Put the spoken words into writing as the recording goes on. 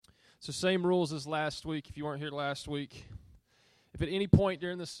So same rules as last week if you weren't here last week. If at any point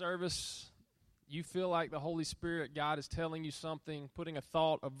during this service you feel like the Holy Spirit, God is telling you something, putting a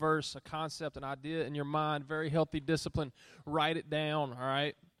thought, a verse, a concept, an idea in your mind, very healthy discipline, write it down, all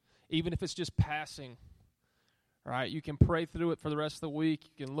right? Even if it's just passing, all right? You can pray through it for the rest of the week.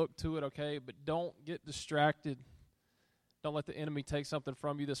 You can look to it, okay? But don't get distracted. Don't let the enemy take something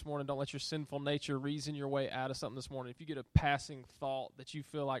from you this morning. Don't let your sinful nature reason your way out of something this morning. If you get a passing thought that you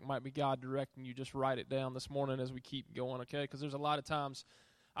feel like might be God directing you, just write it down this morning as we keep going, okay? Because there's a lot of times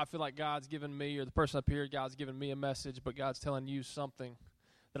I feel like God's given me, or the person up here, God's given me a message, but God's telling you something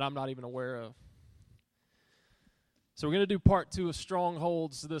that I'm not even aware of. So we're going to do part 2 of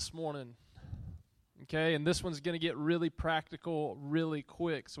Strongholds this morning, okay? And this one's going to get really practical really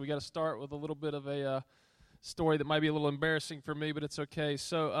quick. So we got to start with a little bit of a story that might be a little embarrassing for me, but it's okay.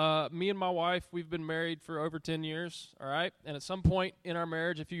 So me and my wife, we've been married for over 10 years, all right? And at some point in our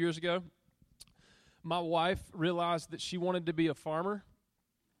marriage a few years ago, my wife realized that she wanted to be a farmer.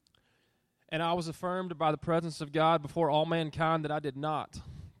 And I was affirmed by the presence of God before all mankind that I did not.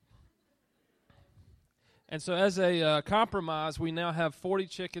 And so as a compromise, we now have 40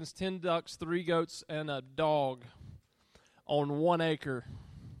 chickens, 10 ducks, 3 goats, and a dog on 1 acre.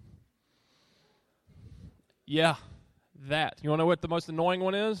 Yeah, that. You want to know what the most annoying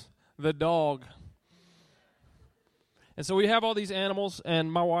one is? The dog. And so we have all these animals, and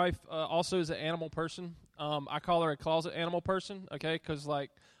my wife also is an animal person. I call her a closet animal person, okay, because,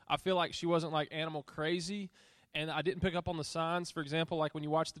 like, I feel like she wasn't, like, animal crazy, and I didn't pick up on the signs. For example, like when you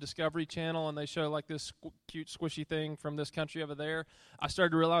watch the Discovery Channel and they show, like, this cute, squishy thing from this country over there, I started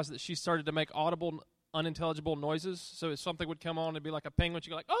to realize that she started to make audible, unintelligible noises. So if something would come on and be like a penguin,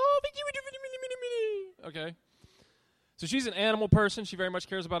 she'd go like, oh, okay. So she's an animal person. She very much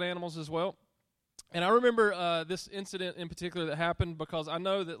cares about animals as well. And I remember this incident in particular that happened because I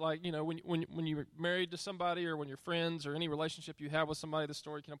know that, like, you know, when you're married to somebody or when you're friends or any relationship you have with somebody, the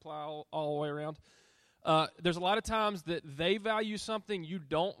story can apply all the way around. There's a lot of times that they value something you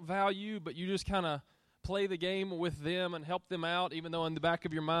don't value, but you just kind of play the game with them and help them out, even though in the back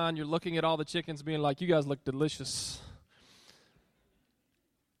of your mind you're looking at all the chickens being like, you guys look delicious.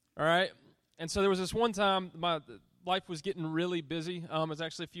 All right? And so there was this one time my life was getting really busy. It was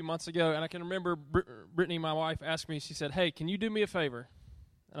actually a few months ago, and I can remember Brittany, my wife, asked me, she said, hey, can you do me a favor?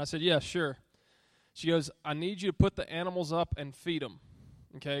 And I said, yeah, sure. She goes, I need you to put the animals up and feed them,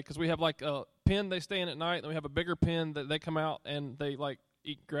 okay? Because we have, like, a pen they stay in at night, and we have a bigger pen that they come out and they, like,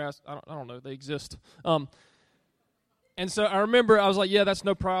 eat grass. I don't know. They exist. And so I remember I was like, yeah, that's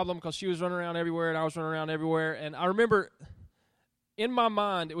no problem, because she was running around everywhere and I was running around everywhere. And I remember in my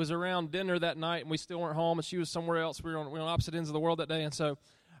mind, it was around dinner that night, and we still weren't home, and she was somewhere else. We were on opposite ends of the world that day. And so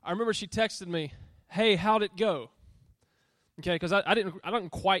I remember she texted me, hey, how'd it go? Okay, because I didn't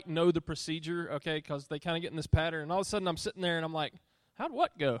quite know the procedure, okay, because they kind of get in this pattern. And all of a sudden I'm sitting there, and I'm like, how'd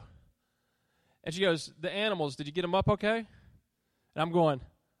what go? And she goes, the animals, did you get them up okay? And I'm going,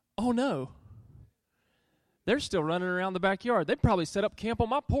 oh, no. They're still running around the backyard. They'd probably set up camp on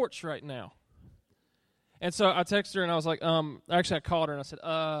my porch right now. And so I texted her, and I was like, actually I called her, and I said,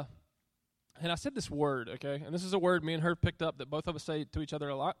 and I said this word, okay, and this is a word me and her picked up that both of us say to each other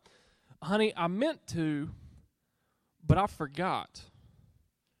a lot. Honey, I meant to, but I forgot.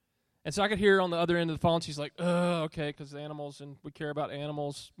 And so I could hear her on the other end of the phone. She's like, okay, because the animals, and we care about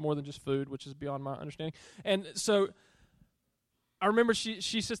animals more than just food, which is beyond my understanding. And so I remember she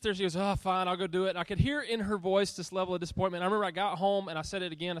sits there, she goes, oh, fine, I'll go do it. And I could hear in her voice this level of disappointment. I remember I got home, and I said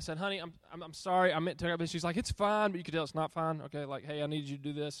it again. I said, honey, I'm sorry, I meant to. But she's like, it's fine, but you could tell it's not fine. Okay, like, hey, I needed you to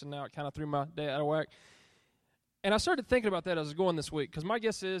do this, and now it kind of threw my day out of whack. And I started thinking about that as I was going this week, because my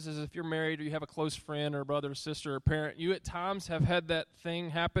guess is if you're married or you have a close friend or brother or sister or parent, you at times have had that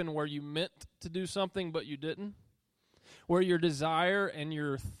thing happen where you meant to do something, but you didn't. Where your desire and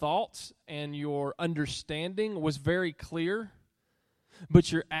your thoughts and your understanding was very clear,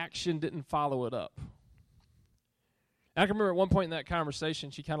 but your action didn't follow it up. And I can remember at one point in that conversation,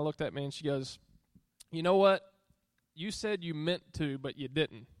 she kind of looked at me and she goes, you know what? You said you meant to, but you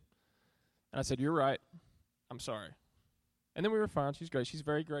didn't. And I said, you're right. I'm sorry. And then we were fine. She's great. She's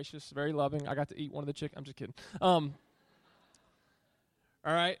very gracious, very loving. I got to eat one of the chicken. I'm just kidding. All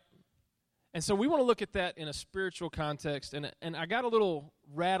right. And so we want to look at that in a spiritual context. And I got a little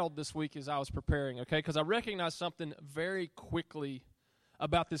rattled this week as I was preparing, okay, because I recognized something very quickly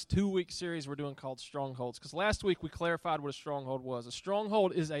about this 2-week series we're doing called Strongholds. Because last week we clarified what a stronghold was. A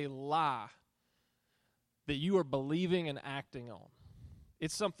stronghold is a lie that you are believing and acting on.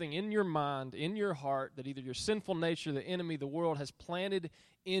 It's something in your mind, in your heart, that either your sinful nature, the enemy, the world has planted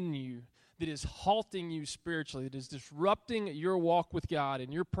in you that is halting you spiritually, that is disrupting your walk with God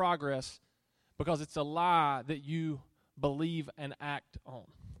and your progress because it's a lie that you believe and act on.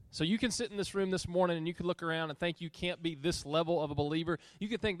 So you can sit in this room this morning and you can look around and think you can't be this level of a believer. You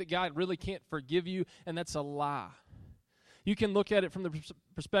can think that God really can't forgive you, and that's a lie. You can look at it from the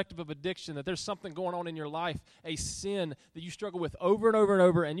perspective of addiction, that there's something going on in your life, a sin that you struggle with over and over and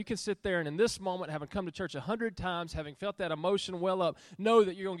over, and you can sit there and in this moment, having come to church 100 times, having felt that emotion well up, know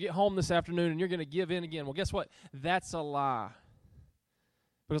that you're going to get home this afternoon and you're going to give in again. Well, guess what? That's a lie.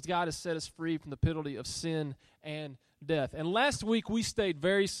 Because God has set us free from the penalty of sin and death. And last week, we stayed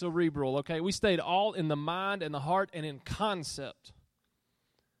very cerebral, okay? We stayed all in the mind and the heart and in concept.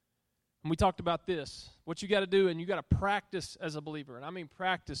 And we talked about this, what you got to do, and you got to practice as a believer. And I mean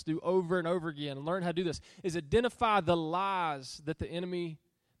practice, do over and over again, and learn how to do this, is identify the lies that the enemy,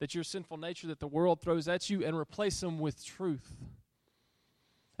 that your sinful nature, that the world throws at you, and replace them with truth.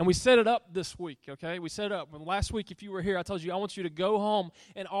 And we set it up this week, okay? We set it up. Last week, if you were here, I told you I want you to go home,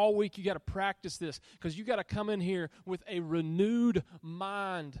 and all week you got to practice this, because you got to come in here with a renewed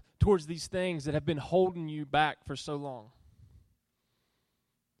mind towards these things that have been holding you back for so long.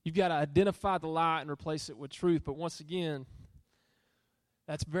 You've got to identify the lie and replace it with truth. But once again,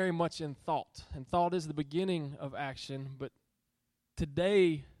 that's very much in thought. And thought is the beginning of action. But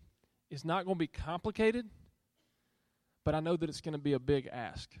today is not going to be complicated, but I know that it's going to be a big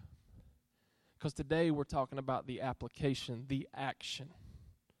ask. Because today we're talking about the application, the action.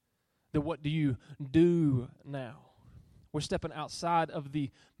 The what do you do now? We're stepping outside of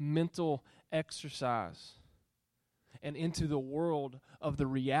the mental exercise and into the world of the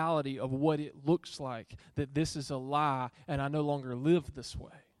reality of what it looks like, that this is a lie and I no longer live this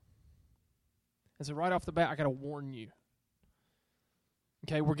way. And so right off the bat, I got to warn you.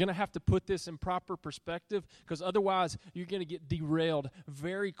 Okay, we're going to have to put this in proper perspective, because otherwise you're going to get derailed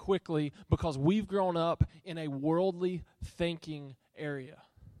very quickly, because we've grown up in a worldly thinking area.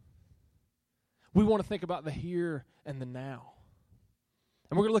 We want to think about the here and the now.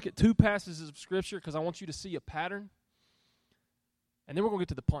 And we're going to look at two passages of Scripture because I want you to see a pattern. And then we're going to get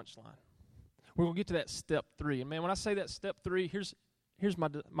to the punchline. We're going to get to that step 3. And man, when I say that step 3, here's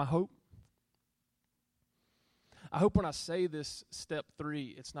my hope. I hope when I say this step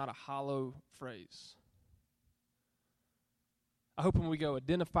 3, it's not a hollow phrase. I hope when we go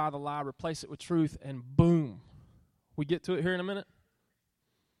identify the lie, replace it with truth, and boom, we get to it here in a minute.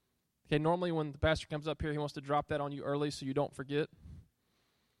 Okay, normally when the pastor comes up here, he wants to drop that on you early so you don't forget.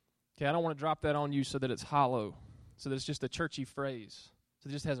 Okay, I don't want to drop that on you so that it's hollow, so that it's just a churchy phrase, so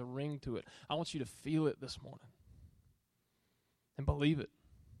it just has a ring to it. I want you to feel it this morning and believe it.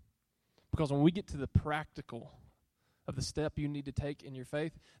 Because when we get to the practical of the step you need to take in your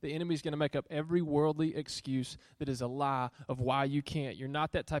faith, the enemy's going to make up every worldly excuse that is a lie of why you can't. You're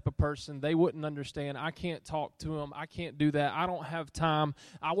not that type of person. They wouldn't understand. I can't talk to them. I can't do that. I don't have time.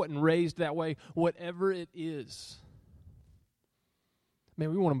 I wasn't raised that way. Whatever it is.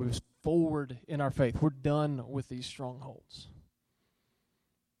 Man, we want to move forward in our faith. We're done with these strongholds.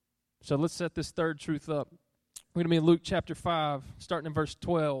 So let's set this third truth up. We're going to be in Luke chapter 5, starting in verse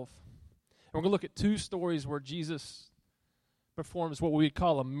 12. And we're going to look at two stories where Jesus performs what we would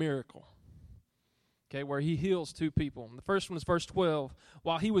call a miracle. Okay, where he heals two people. And the first one is verse 12.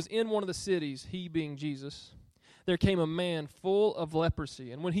 While he was in one of the cities, he being Jesus, there came a man full of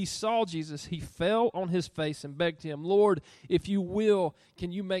leprosy. And when he saw Jesus, he fell on his face and begged him, Lord, if you will,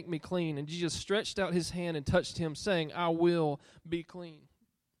 can you make me clean? And Jesus stretched out his hand and touched him, saying, I will be clean.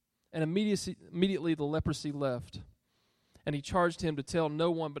 And immediately the leprosy left. And he charged him to tell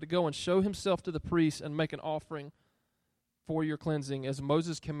no one, but to go and show himself to the priests and make an offering for your cleansing, as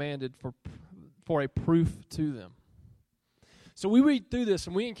Moses commanded, for a proof to them. So we read through this,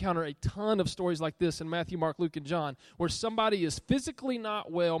 and we encounter a ton of stories like this in Matthew, Mark, Luke, and John, where somebody is physically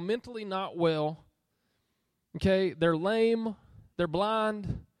not well, mentally not well. Okay, they're lame, they're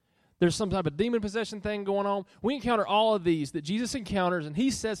blind, there's some type of demon possession thing going on. We encounter all of these that Jesus encounters, and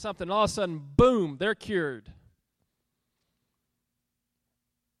he says something, and all of a sudden, boom, they're cured.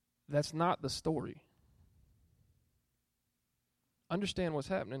 That's not the story. Understand what's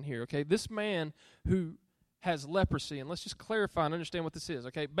happening here, okay? This man who has leprosy, and let's just clarify and understand what this is,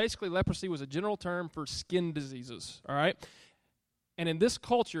 okay? Basically, leprosy was a general term for skin diseases, all right? And in this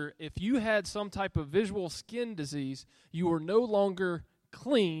culture, if you had some type of visual skin disease, you were no longer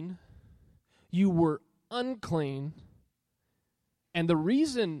clean, you were unclean, and the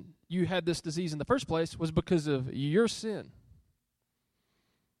reason you had this disease in the first place was because of your sin.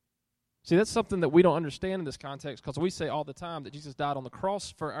 See, that's something that we don't understand in this context, because we say all the time that Jesus died on the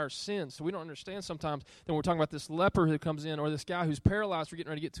cross for our sins. So we don't understand sometimes that when we're talking about this leper who comes in, or this guy who's paralyzed we're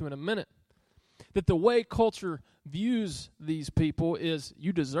getting ready to get to in a minute. that the way culture views these people is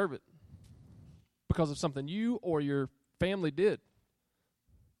you deserve it because of something you or your family did.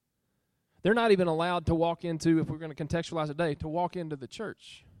 They're not even allowed to walk into, if we're going to contextualize it today, to walk into the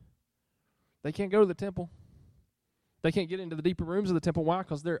church. They can't go to the temple. They can't get into the deeper rooms of the temple. Why?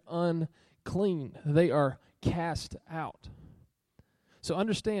 Because they're unclean. They are cast out. So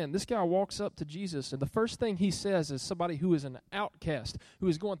understand, this guy walks up to Jesus, and the first thing he says is somebody who is an outcast, who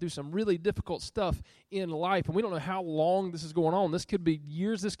is going through some really difficult stuff in life, and we don't know how long this is going on. This could be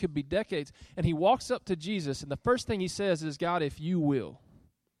years, this could be decades. And he walks up to Jesus, and the first thing he says is, God, if you will.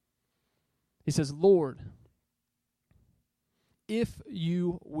 He says, Lord, if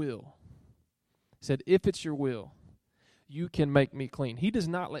you will. He said, if it's your will, you can make me clean. He does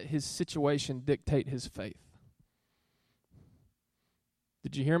not let his situation dictate his faith.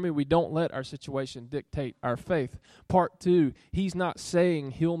 Did you hear me? We don't let our situation dictate our faith. Part 2, he's not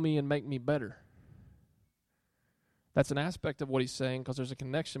saying heal me and make me better. That's an aspect of what he's saying because there's a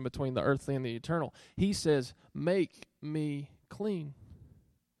connection between the earthly and the eternal. He says, make me clean.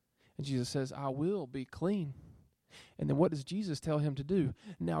 And Jesus says, I will be clean. And then what does Jesus tell him to do?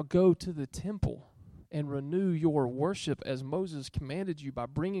 Now go to the temple and renew your worship as Moses commanded you by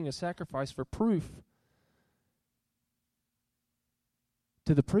bringing a sacrifice for proof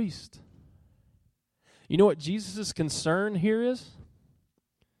to the priest. You know what Jesus' concern here is?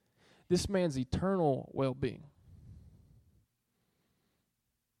 This man's eternal well-being.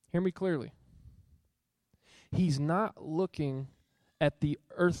 Hear me clearly. He's not looking at the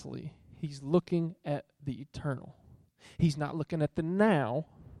earthly. He's looking at the eternal. He's not looking at the now.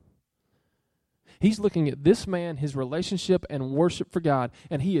 He's looking at this man, his relationship and worship for God,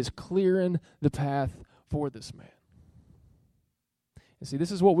 and he is clearing the path for this man. And see,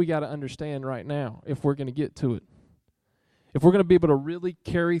 this is what we got to understand right now if we're going to get to it. If we're going to be able to really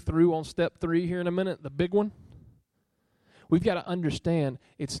carry through on step 3 here in a minute, the big one, we've got to understand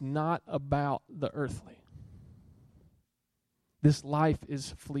it's not about the earthly. This life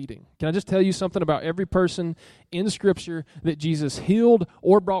is fleeting. Can I just tell you something about every person in Scripture that Jesus healed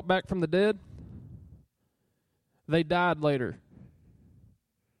or brought back from the dead? They died later.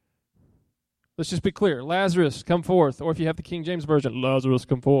 Let's just be clear. Lazarus, come forth. Or if you have the King James Version, Lazarus,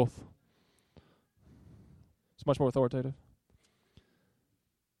 come forth. It's much more authoritative.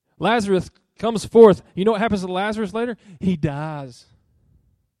 Lazarus comes forth. You know what happens to Lazarus later? He dies.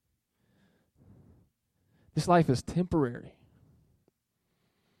 This life is temporary.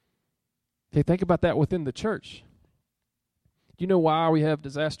 Okay, think about that within the church. Do you know why we have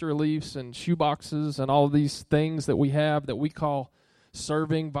disaster reliefs and shoeboxes and all of these things that we have that we call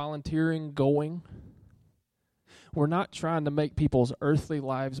serving, volunteering, going? We're not trying to make people's earthly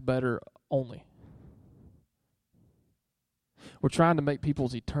lives better only. We're trying to make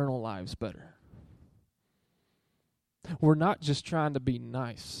people's eternal lives better. We're not just trying to be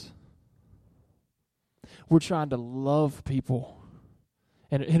nice. We're trying to love people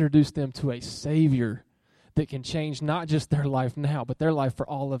and introduce them to a Savior that can change not just their life now, but their life for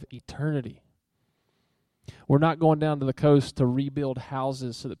all of eternity. We're not going down to the coast to rebuild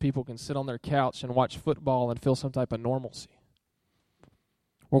houses so that people can sit on their couch and watch football and feel some type of normalcy.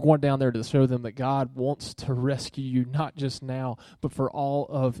 We're going down there to show them that God wants to rescue you not just now, but for all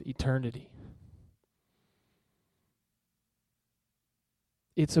of eternity.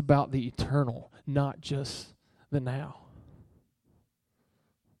 It's about the eternal, not just the now.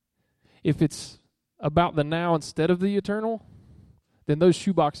 If it's about the now instead of the eternal, then those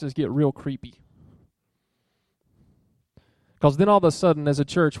shoeboxes get real creepy. Because then all of a sudden, as a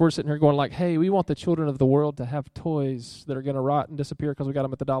church, we're sitting here going like, hey, we want the children of the world to have toys that are going to rot and disappear because we got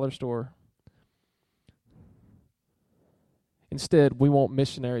them at the dollar store. Instead, we want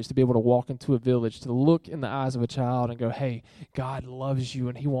missionaries to be able to walk into a village, to look in the eyes of a child and go, hey, God loves you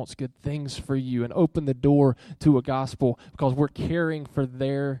and he wants good things for you, and open the door to a gospel because we're caring for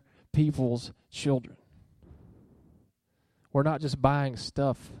their people's children. We're not just buying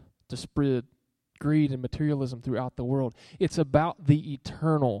stuff to spread greed and materialism throughout the world. It's about the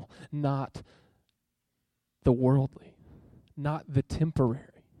eternal, not the worldly, not the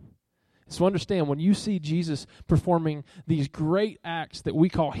temporary. So understand, when you see Jesus performing these great acts that we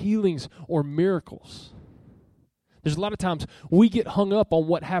call healings or miracles, there's a lot of times we get hung up on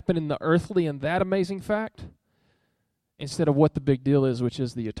what happened in the earthly and that amazing fact instead of what the big deal is, which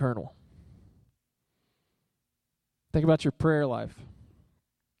is the eternal. Think about your prayer life.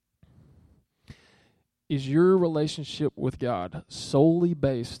 Is your relationship with God solely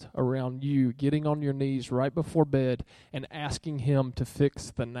based around you getting on your knees right before bed and asking him to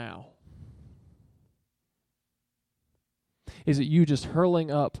fix the now? Is it you just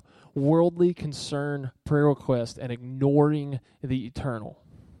hurling up worldly concern prayer request and ignoring the eternal?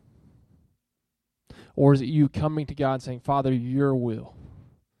 Or is it you coming to God and saying, Father, your will.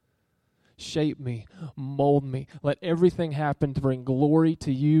 Shape me, mold me. Let everything happen to bring glory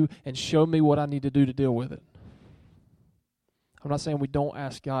to you and show me what I need to do to deal with it. I'm not saying we don't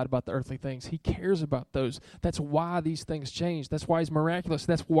ask God about the earthly things. He cares about those. That's why these things change. That's why he's miraculous.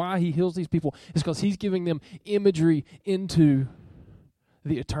 That's why he heals these people. It's because he's giving them imagery into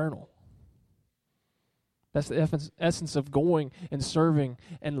the eternal. That's the essence of going and serving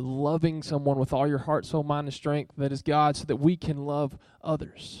and loving someone with all your heart, soul, mind, and strength that is God, so that we can love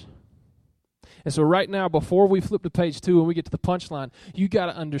others. And so right now, before we flip to page 2 and we get to the punchline, you got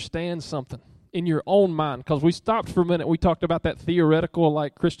to understand something in your own mind. Because we stopped for a minute. We talked about that theoretical,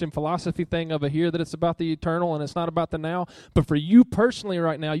 like, Christian philosophy thing over here, that it's about the eternal and it's not about the now. But for you personally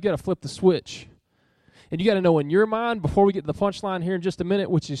right now, you got to flip the switch. And you got to know in your mind, before we get to the punchline here in just a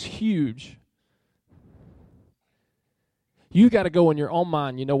minute, which is huge, you got to go in your own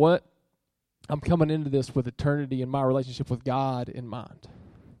mind, you know what? I'm coming into this with eternity and my relationship with God in mind.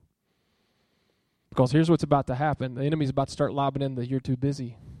 Because here's what's about to happen. The enemy's about to start lobbing in that you're too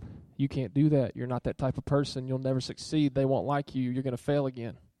busy. You can't do that. You're not that type of person. You'll never succeed. They won't like you. You're going to fail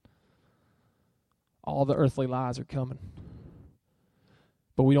again. All the earthly lies are coming.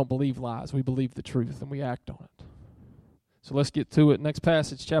 But we don't believe lies. We believe the truth, and we act on it. So let's get to it. Next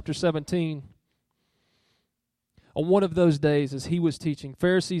passage, chapter 17. On one of those days, as he was teaching,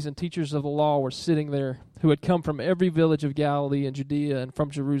 Pharisees and teachers of the law were sitting there, who had come from every village of Galilee and Judea and from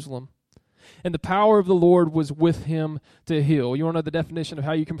Jerusalem. And the power of the Lord was with him to heal. You want to know the definition of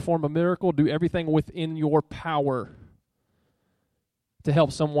how you can perform a miracle? Do everything within your power to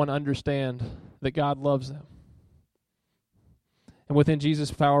help someone understand that God loves them. And within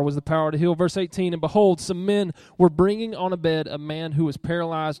Jesus' power was the power to heal. Verse 18, and behold, some men were bringing on a bed a man who was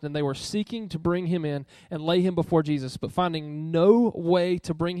paralyzed, and they were seeking to bring him in and lay him before Jesus. But finding no way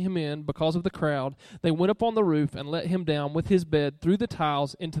to bring him in because of the crowd, they went up on the roof and let him down with his bed through the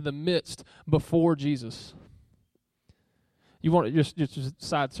tiles into the midst before Jesus. You want just a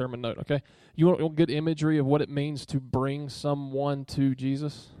side sermon note, okay? You want a good imagery of what it means to bring someone to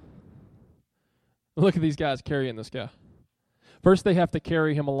Jesus? Look at these guys carrying this guy. First, they have to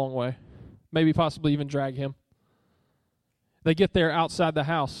carry him a long way, maybe possibly even drag him. They get there outside the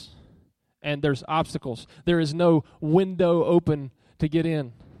house, and there's obstacles. There is no window open to get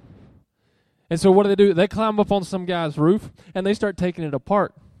in. And so what do? They climb up on some guy's roof, and they start taking it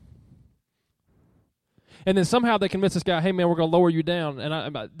apart. And then somehow they convince this guy, hey, man, we're going to lower you down.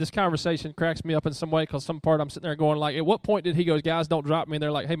 And this conversation cracks me up in some way, because some part I'm sitting there going, like, at what point did he go, guys, don't drop me? And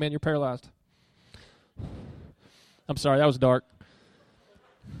they're like, hey, man, you're paralyzed. I'm sorry, that was dark.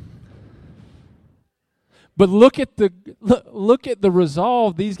 But look at the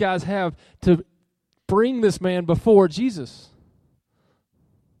resolve these guys have to bring this man before Jesus.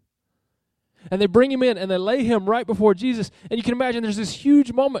 And they bring him in and they lay him right before Jesus. And you can imagine there's this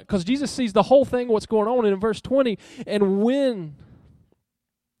huge moment because Jesus sees the whole thing, what's going on. And in verse 20, and when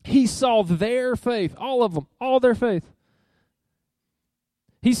he saw their faith, all of them, all their faith,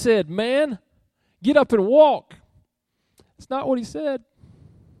 he said, man, get up and walk. It's not what he said.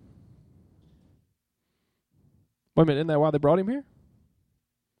 Wait a minute, isn't that why they brought him here?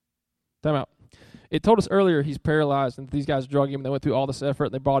 Time out. It told us earlier he's paralyzed and these guys drug him. They went through all this effort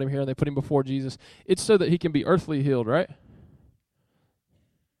and they brought him here and they put him before Jesus. It's so that he can be earthly healed, right?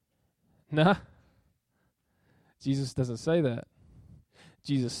 Nah. Jesus doesn't say that.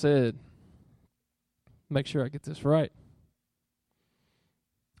 Jesus said, make sure I get this right.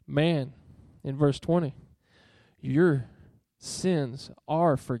 Man, in verse 20, your sins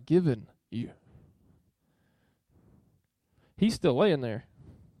are forgiven you. He's still laying there.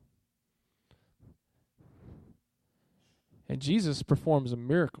 And Jesus performs a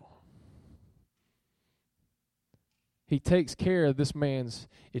miracle. He takes care of this man's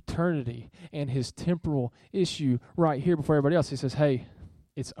eternity and his temporal issue right here before everybody else. He says, hey,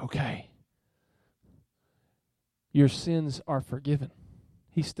 it's okay. Your sins are forgiven.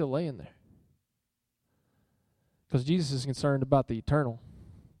 He's still laying there. Because Jesus is concerned about the eternal.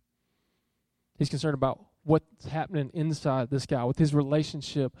 He's concerned about what's happening inside this guy with his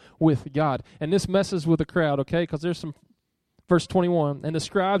relationship with God. And this messes with the crowd, okay? Because there's some, verse 21, and the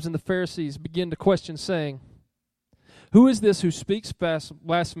scribes and the Pharisees begin to question, saying, who is this who speaks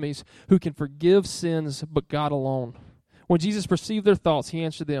blasphemies, who can forgive sins but God alone? When Jesus perceived their thoughts, he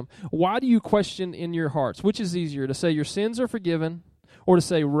answered them, why do you question in your hearts? Which is easier, to say your sins are forgiven, or to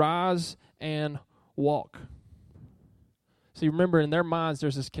say rise and walk? See, remember, in their minds,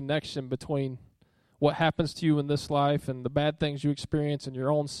 there's this connection between what happens to you in this life and the bad things you experience and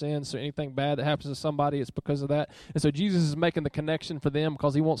your own sins. So anything bad that happens to somebody, it's because of that. And so Jesus is making the connection for them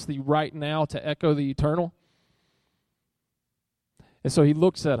because he wants the right now to echo the eternal. And so he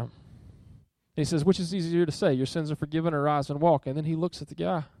looks at him. And he says, which is easier to say, your sins are forgiven, or rise and walk? And then he looks at the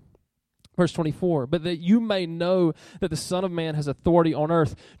guy. Verse 24, but that you may know that the Son of Man has authority on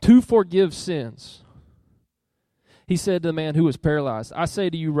earth to forgive sins. He said to the man who was paralyzed, I say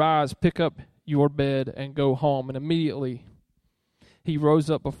to you, rise, pick up your bed, and go home. And immediately he rose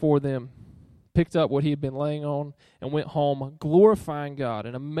up before them, picked up what he had been laying on, and went home, glorifying God.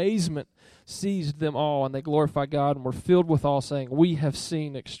 And amazement seized them all, and they glorified God and were filled with awe, saying, we have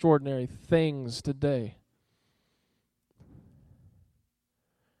seen extraordinary things today.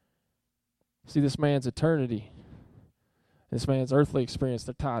 See, this man's eternity, this man's earthly experience,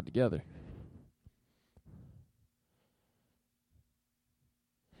 they're tied together.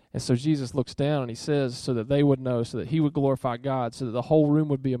 And so Jesus looks down and he says, so that they would know, so that he would glorify God, so that the whole room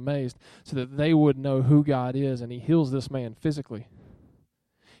would be amazed, so that they would know who God is, and he heals this man physically.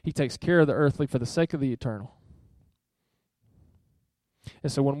 He takes care of the earthly for the sake of the eternal. And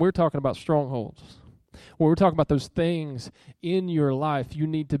so when we're talking about strongholds, when we're talking about those things in your life you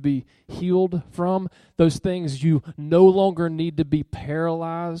need to be healed from, those things you no longer need to be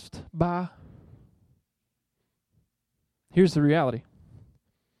paralyzed by, here's the reality.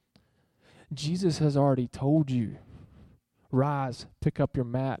 Jesus has already told you, rise, pick up your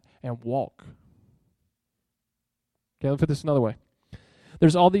mat, and walk. Okay, let me put this another way.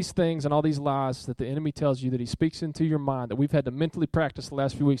 There's all these things and all these lies that the enemy tells you, that he speaks into your mind, that we've had to mentally practice the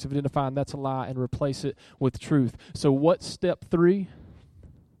last few weeks of identifying that's a lie and replace it with truth. So what's step 3?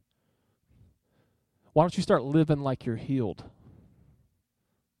 Why don't you start living like you're healed?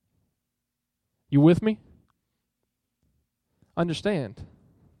 You with me? Understand.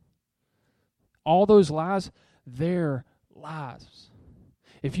 All those lies, they're lies.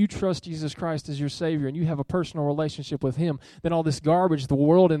 If you trust Jesus Christ as your Savior and you have a personal relationship with him, then all this garbage the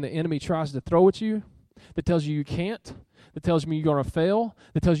world and the enemy tries to throw at you, that tells you you can't, that tells me you're going to fail,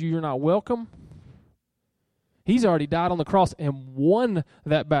 that tells you you're not welcome, he's already died on the cross and won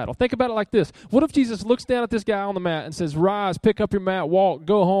that battle. Think about it like this. What if Jesus looks down at this guy on the mat and says, rise, pick up your mat, walk,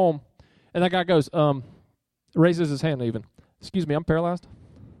 go home, and that guy goes, raises his hand even. Excuse me, I'm paralyzed.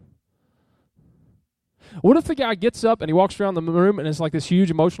 What if the guy gets up and he walks around the room and it's like this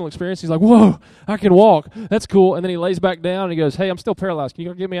huge emotional experience? He's like, whoa, I can walk. That's cool. And then he lays back down and he goes, hey, I'm still paralyzed. Can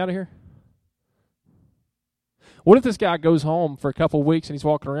you go get me out of here? What if this guy goes home for a couple of weeks and he's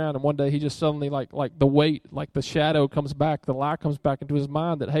walking around and one day he just suddenly like the weight, like the shadow comes back, the lie comes back into his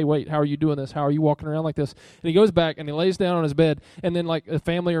mind that, hey, wait, how are you doing this? How are you walking around like this? And he goes back and he lays down on his bed, and then like a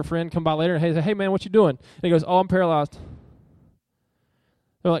family or friend come by later and hey man, what you doing? And he goes, oh, I'm paralyzed.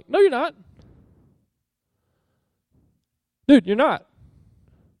 They're like, no, you're not. Dude, you're not.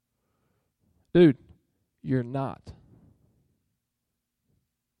 Dude, you're not.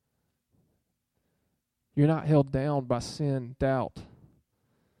 You're not held down by sin, doubt,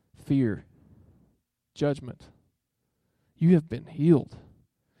 fear, judgment. You have been healed.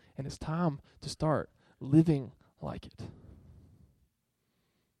 And it's time to start living like it.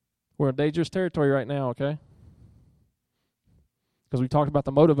 We're in dangerous territory right now, okay? Because we talked about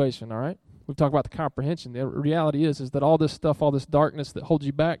the motivation, all right? We've talked about the comprehension. The reality is that all this stuff, all this darkness that holds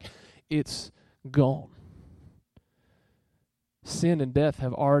you back, it's gone. Sin and death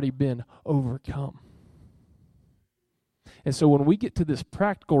have already been overcome. And so when we get to this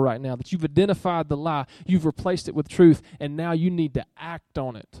practical right now, that you've identified the lie, you've replaced it with truth, and now you need to act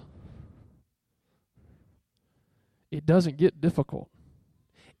on it. It doesn't get difficult.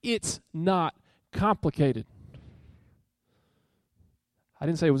 It's not complicated. I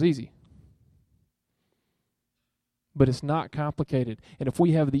didn't say it was easy. But it's not complicated. And if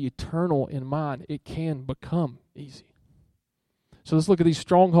we have the eternal in mind, it can become easy. So let's look at these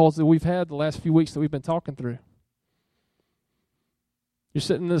strongholds that we've had the last few weeks that we've been talking through. You're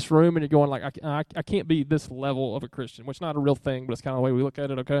sitting in this room and you're going like, I can't be this level of a Christian, which is not a real thing, but it's kind of the way we look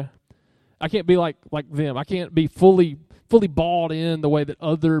at it, okay? I can't be like them. I can't be fully bought in the way that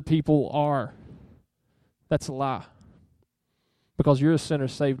other people are. That's a lie. Because you're a sinner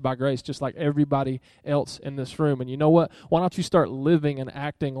saved by grace just like everybody else in this room. And you know what? Why don't you start living and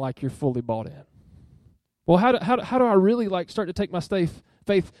acting like you're fully bought in? Well, how do I really start to take my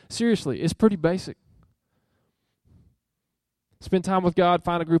faith seriously? It's pretty basic. Spend time with God,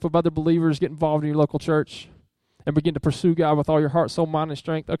 find a group of other believers, get involved in your local church, and begin to pursue God with all your heart, soul, mind, and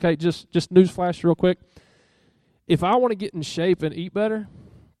strength. Okay, just newsflash real quick. If I want to get in shape and eat better,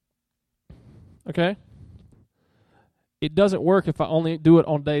 okay, it doesn't work if I only do it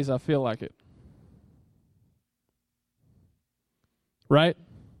on days I feel like it. right?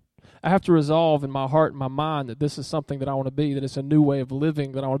 I have to resolve in my heart and my mind that this is something that I want to be, that it's a new way of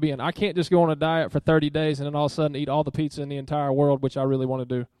living that I want to be in. I can't just go on a diet for 30 days and then all of a sudden eat all the pizza in the entire world, which I really want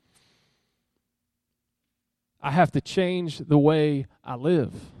to do. I have to change the way I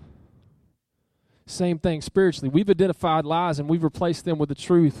live. Same thing spiritually. We've identified lies and we've replaced them with the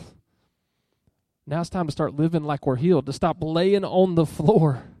truth. Now it's time to start living like we're healed, to stop laying on the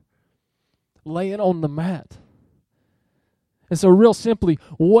floor, laying on the mat. And so real simply,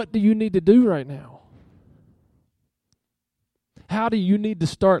 what do you need to do right now? How do you need to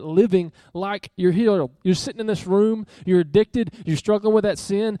start living like you're healed? You're sitting in this room, you're addicted, you're struggling with that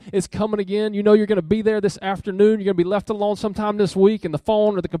sin, it's coming again. You know you're going to be there this afternoon, you're going to be left alone sometime this week, and the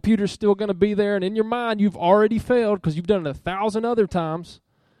phone or the computer's still going to be there, and in your mind you've already failed because you've done it 1,000 other times.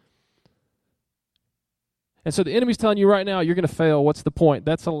 And so the enemy's telling you right now, you're going to fail. What's the point?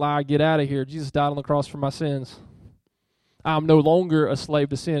 That's a lie. Get out of here. Jesus died on the cross for my sins. I'm no longer a slave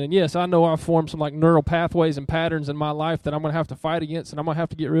to sin. And yes, I know I've formed some like neural pathways and patterns in my life that I'm going to have to fight against and I'm going to have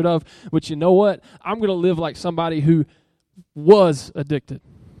to get rid of. But you know what? I'm going to live like somebody who was addicted.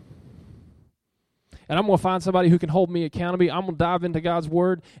 And I'm going to find somebody who can hold me accountable. I'm going to dive into God's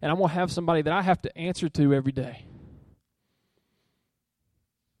word, and I'm going to have somebody that I have to answer to every day.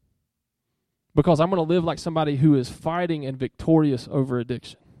 Because I'm going to live like somebody who is fighting and victorious over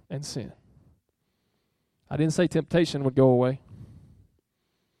addiction and sin. I didn't say temptation would go away.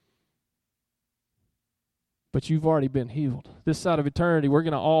 But you've already been healed. This side of eternity, we're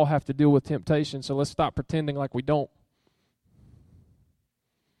going to all have to deal with temptation, so let's stop pretending like we don't.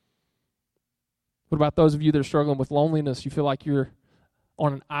 What about those of you that are struggling with loneliness? You feel like you're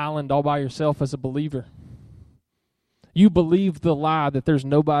on an island all by yourself as a believer. You believe the lie that there's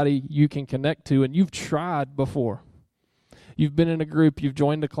nobody you can connect to, and you've tried before. You've been in a group, you've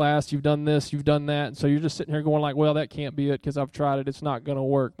joined a class, you've done this, you've done that, and so you're just sitting here going like, well, that can't be it because I've tried it, it's not going to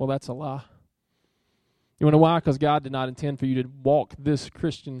work. Well, that's a lie. You want to know why? Because God did not intend for you to walk this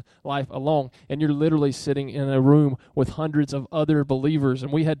Christian life alone, and you're literally sitting in a room with hundreds of other believers,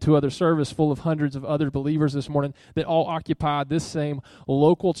 and we had 2 other services full of hundreds of other believers this morning that all occupy this same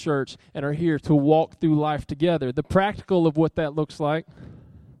local church and are here to walk through life together. The practical of what that looks like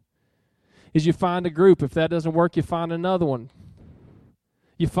is you find a group. If that doesn't work, you find another one.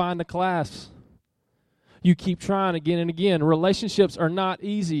 You find a class. You keep trying again and again. Relationships are not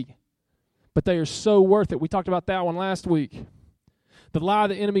easy, but they are so worth it. We talked about that one last week. The lie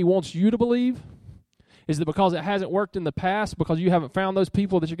the enemy wants you to believe is that because it hasn't worked in the past, because you haven't found those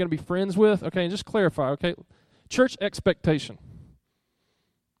people that you're going to be friends with, okay, and just clarify, okay, church expectation.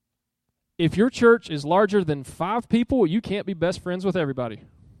 If your church is larger than 5 people, you can't be best friends with everybody.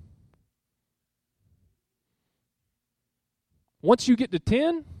 Once you get to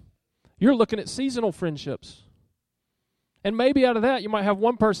 10, you're looking at seasonal friendships. And maybe out of that, you might have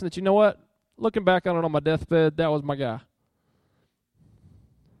one person that, you know what, looking back on it on my deathbed, that was my guy.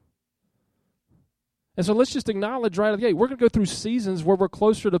 And so let's just acknowledge right out of the gate, we're going to go through seasons where we're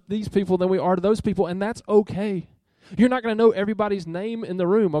closer to these people than we are to those people, and that's okay. You're not going to know everybody's name in the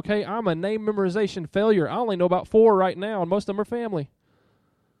room, okay? I'm a name memorization failure. I only know about 4 right now, and most of them are family.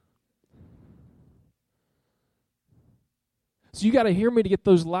 So you got to hear me to get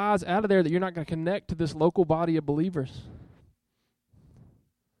those lies out of there that you're not going to connect to this local body of believers.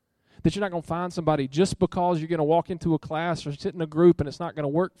 That you're not going to find somebody just because you're going to walk into a class or sit in a group and it's not going to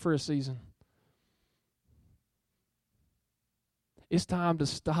work for a season. It's time to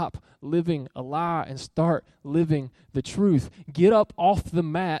stop living a lie and start living the truth. Get up off the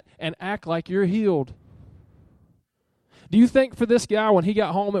mat and act like you're healed. Do you think for this guy when he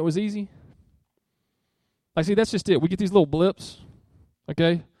got home it was easy? Like, see, that's just it. We get these little blips,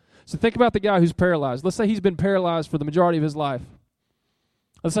 okay? So think about the guy who's paralyzed. Let's say he's been paralyzed for the majority of his life.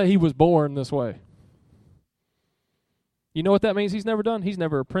 Let's say he was born this way. You know what that means he's never done? He's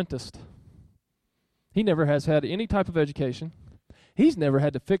never apprenticed. He never has had any type of education. He's never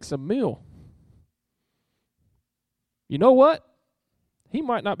had to fix a meal. You know what? He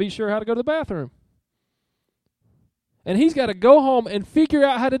might not be sure how to go to the bathroom. And he's got to go home and figure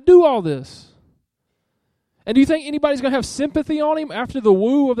out how to do all this. And do you think anybody's going to have sympathy on him after the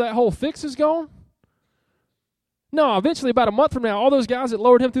woo of that whole fix is gone? No, eventually about a month from now, all those guys that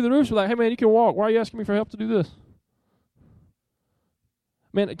lowered him through the roofs were like, hey man, you can walk. Why are you asking me for help to do this?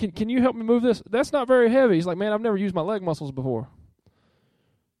 Man, can you help me move this? That's not very heavy. He's like, man, I've never used my leg muscles before.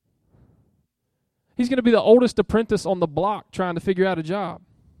 He's going to be the oldest apprentice on the block trying to figure out a job.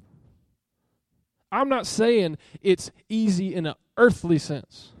 I'm not saying it's easy in an earthly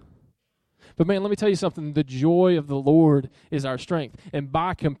sense. But man, let me tell you something. The joy of the Lord is our strength. And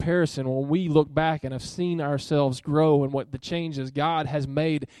by comparison, when we look back and have seen ourselves grow and what the changes God has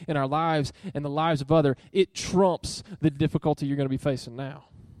made in our lives and the lives of others, it trumps the difficulty you're going to be facing now.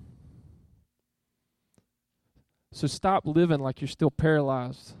 So stop living like you're still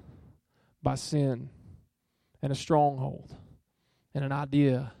paralyzed by sin and a stronghold and an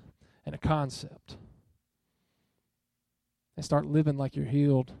idea and a concept. And start living like you're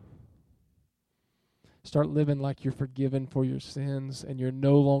healed. Start living like you're forgiven for your sins and you're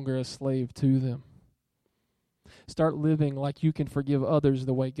no longer a slave to them. Start living like you can forgive others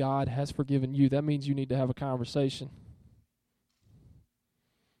the way God has forgiven you. That means you need to have a conversation.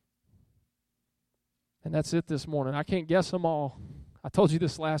 And that's it this morning. I can't guess them all. I told you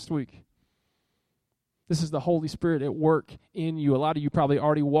this last week. This is the Holy Spirit at work in you. A lot of you probably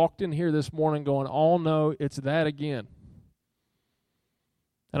already walked in here this morning going, oh no, it's that again.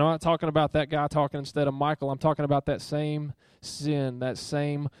 And I'm not talking about that guy talking instead of Michael. I'm talking about that same sin, that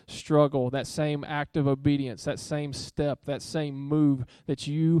same struggle, that same act of obedience, that same step, that same move that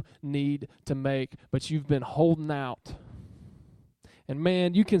you need to make, but you've been holding out. And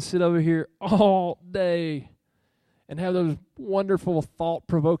man, you can sit over here all day and have those wonderful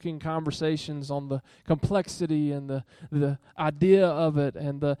thought-provoking conversations on the complexity and the idea of it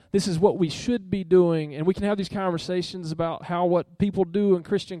and this is what we should be doing. And we can have these conversations about what people do in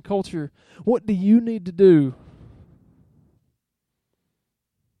Christian culture. What do you need to do?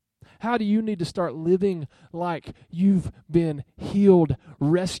 How do you need to start living like you've been healed,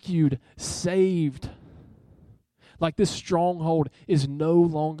 rescued, saved? Like this stronghold is no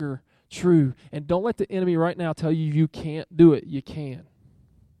longer true. And don't let the enemy right now tell you you can't do it. You can.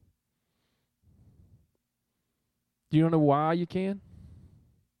 Do you know why you can?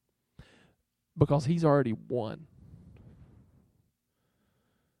 Because he's already won.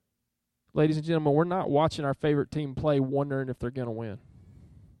 Ladies and gentlemen, we're not watching our favorite team play wondering if they're going to win.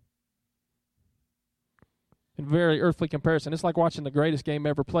 In very earthly comparison, it's like watching the greatest game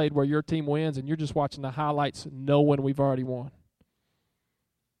ever played where your team wins and you're just watching the highlights knowing we've already won.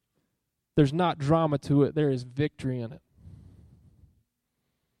 There's not drama to it. There is victory in it.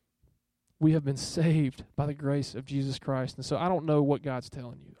 We have been saved by the grace of Jesus Christ. And so I don't know what God's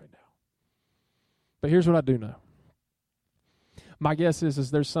telling you right now. But here's what I do know. My guess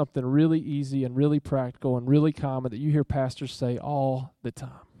is there's something really easy and really practical and really common that you hear pastors say all the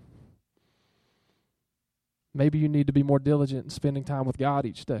time. Maybe you need to be more diligent in spending time with God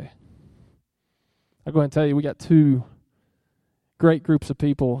each day. I'll go ahead and tell you, we got two great groups of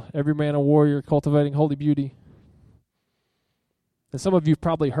people, Every Man a Warrior, Cultivating Holy Beauty. And some of you have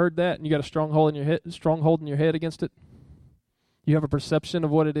probably heard that, and you got a stronghold in your head against it. You have a perception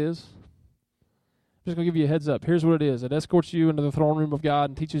of what it is. I'm just going to give you a heads up. Here's what it is. It escorts you into the throne room of God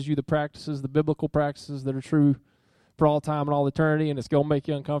and teaches you the practices, the biblical practices that are true for all time and all eternity, and it's going to make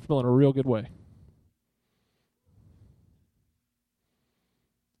you uncomfortable in a real good way.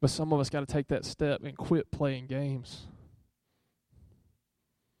 But some of us got to take that step and quit playing games.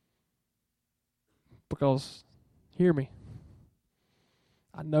 Because, hear me,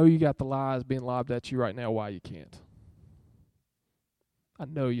 I know you got the lies being lobbed at you right now why you can't. I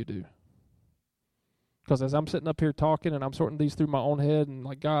know you do. Because as I'm sitting up here talking and I'm sorting these through my own head and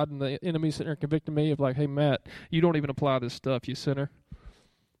like God and the enemy sitting there convicting me of like, hey, Matt, you don't even apply this stuff, you sinner.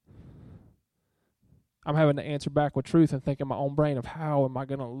 I'm having to answer back with truth and think in my own brain of how am I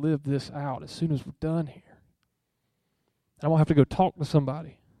going to live this out as soon as we're done here. And I'm going to have to go talk to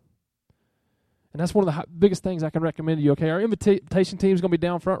somebody. And that's one of the biggest things I can recommend to you, okay? Our invitation team is going to be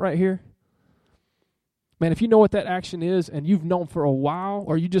down front right here. Man, if you know what that action is and you've known for a while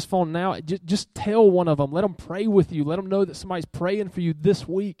or you just phone now, just tell one of them. Let them pray with you. Let them know that somebody's praying for you this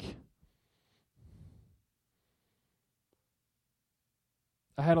week.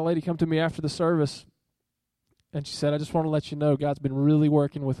 I had a lady come to me after the service, and she said, I just want to let you know God's been really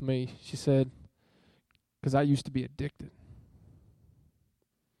working with me. She said, because I used to be addicted.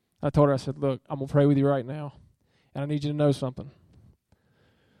 I told her, I said, look, I'm going to pray with you right now, and I need you to know something.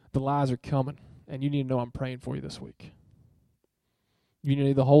 The lies are coming, and you need to know I'm praying for you this week. You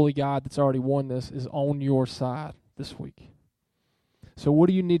need the holy God that's already won this is on your side this week. So what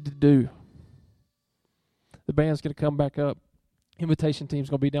do you need to do? The band's going to come back up. Invitation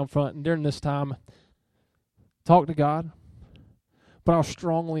team's going to be down front, and during this time, talk to God. But I'll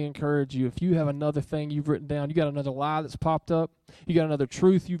strongly encourage you, if you have another thing you've written down, you got another lie that's popped up, you got another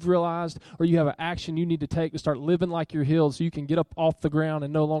truth you've realized, or you have an action you need to take to start living like you're healed so you can get up off the ground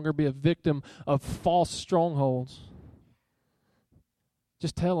and no longer be a victim of false strongholds.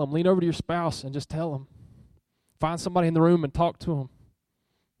 Just tell them. Lean over to your spouse and just tell them. Find somebody in the room and talk to them.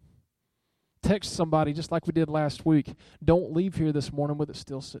 text somebody just like we did last week. Don't leave here this morning with it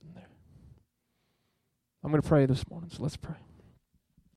still sitting there. I'm going to pray this morning, so let's pray.